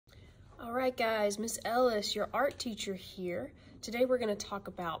All right, guys, Miss Ellis, your art teacher here. Today we're going to talk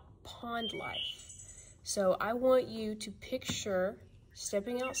about pond life. So I want you to picture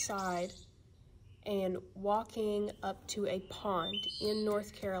stepping outside and walking up to a pond in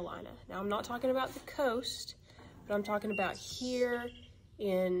North Carolina. Now, I'm not talking about the coast, but I'm talking about here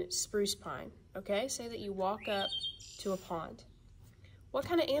in Spruce Pine, okay? Say that you walk up to a pond. What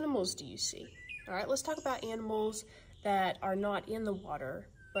kind of animals do you see? All right, let's talk about animals that are not in the water,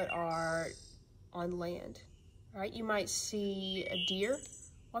 but are on land. All right, you might see a deer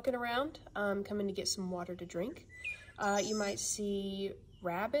walking around, coming to get some water to drink. You might see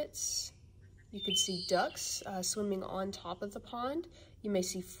rabbits. You could see ducks swimming on top of the pond. You may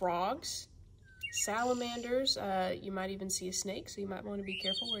see frogs, salamanders. You might even see a snake, so you might want to be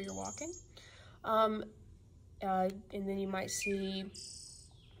careful where you're walking. And then you might see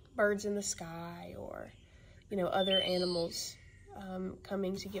birds in the sky, or other animals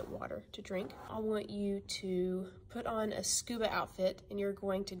coming to get water to drink. I want you to put on a scuba outfit and you're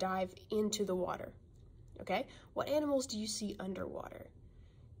going to dive into the water, okay? What animals do you see underwater?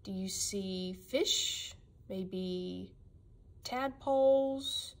 Do you see fish, maybe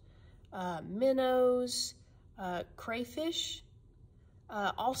tadpoles, minnows, crayfish?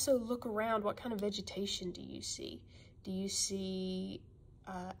 Also look around. What kind of vegetation do you see? Do you see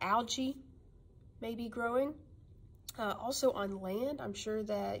algae maybe growing? Also on land, I'm sure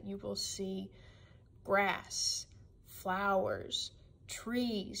that you will see grass, flowers,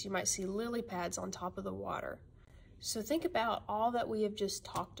 trees. You might see lily pads on top of the water. So think about all that we have just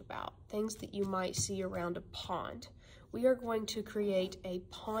talked about, things that you might see around a pond. We are going to create a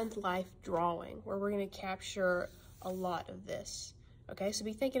pond life drawing where we're going to capture a lot of this. Okay, so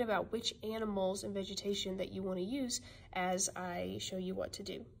be thinking about which animals and vegetation that you want to use as I show you what to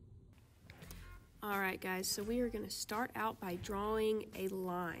do. All right, guys, so we are going to start out by drawing a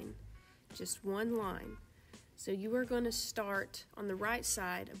line, just one line. So you are going to start on the right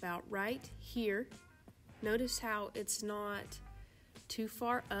side, about right here. Notice how it's not too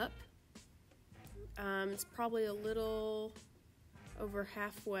far up. It's probably a little over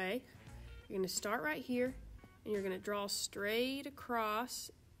halfway. You're going to start right here, and you're going to draw straight across,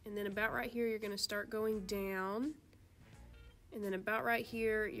 and then about right here, you're going to start going down. And then about right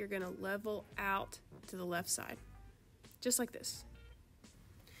here, you're going to level out to the left side, just like this.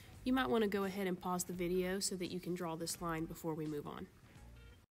 You might want to go ahead and pause the video so that you can draw this line before we move on.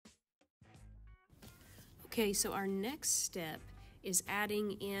 Okay, so our next step is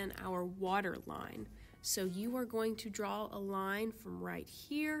adding in our water line. So you are going to draw a line from right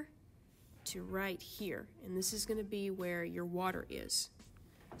here to right here, and this is going to be where your water is.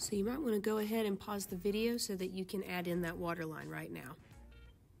 So you might want to go ahead and pause the video so that you can add in that water line right now.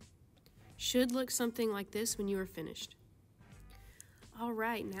 Should look something like this when you are finished. All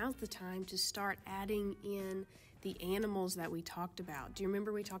right, now's the time to start adding in the animals that we talked about. Do you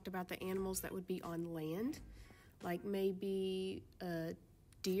remember we talked about the animals that would be on land? Like maybe a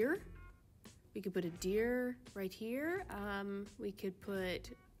deer. We could put a deer right here. We could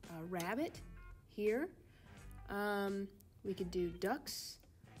put a rabbit here. We could do ducks,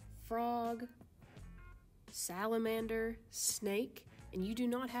 frog, salamander, snake, and you do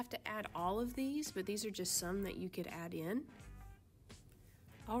not have to add all of these, but these are just some that you could add in.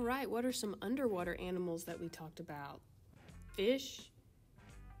 All right, what are some underwater animals that we talked about? Fish,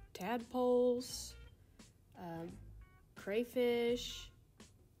 tadpoles, crayfish.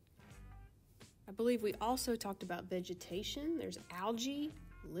 I believe we also talked about vegetation. There's algae,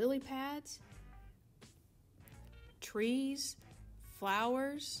 lily pads, trees,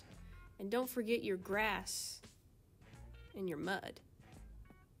 flowers, and don't forget your grass and your mud.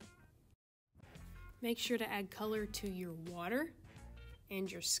 Make sure to add color to your water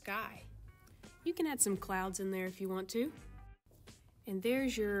and your sky. You can add some clouds in there if you want to. And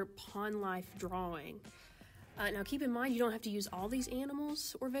there's your pond life drawing. Now keep in mind, you don't have to use all these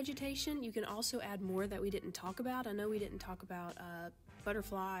animals or vegetation. You can also add more that we didn't talk about. I know we didn't talk about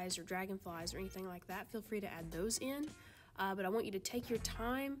butterflies or dragonflies or anything like that. Feel free to add those in. But I want you to take your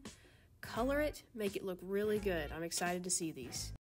time, color it, make it look really good. I'm excited to see these.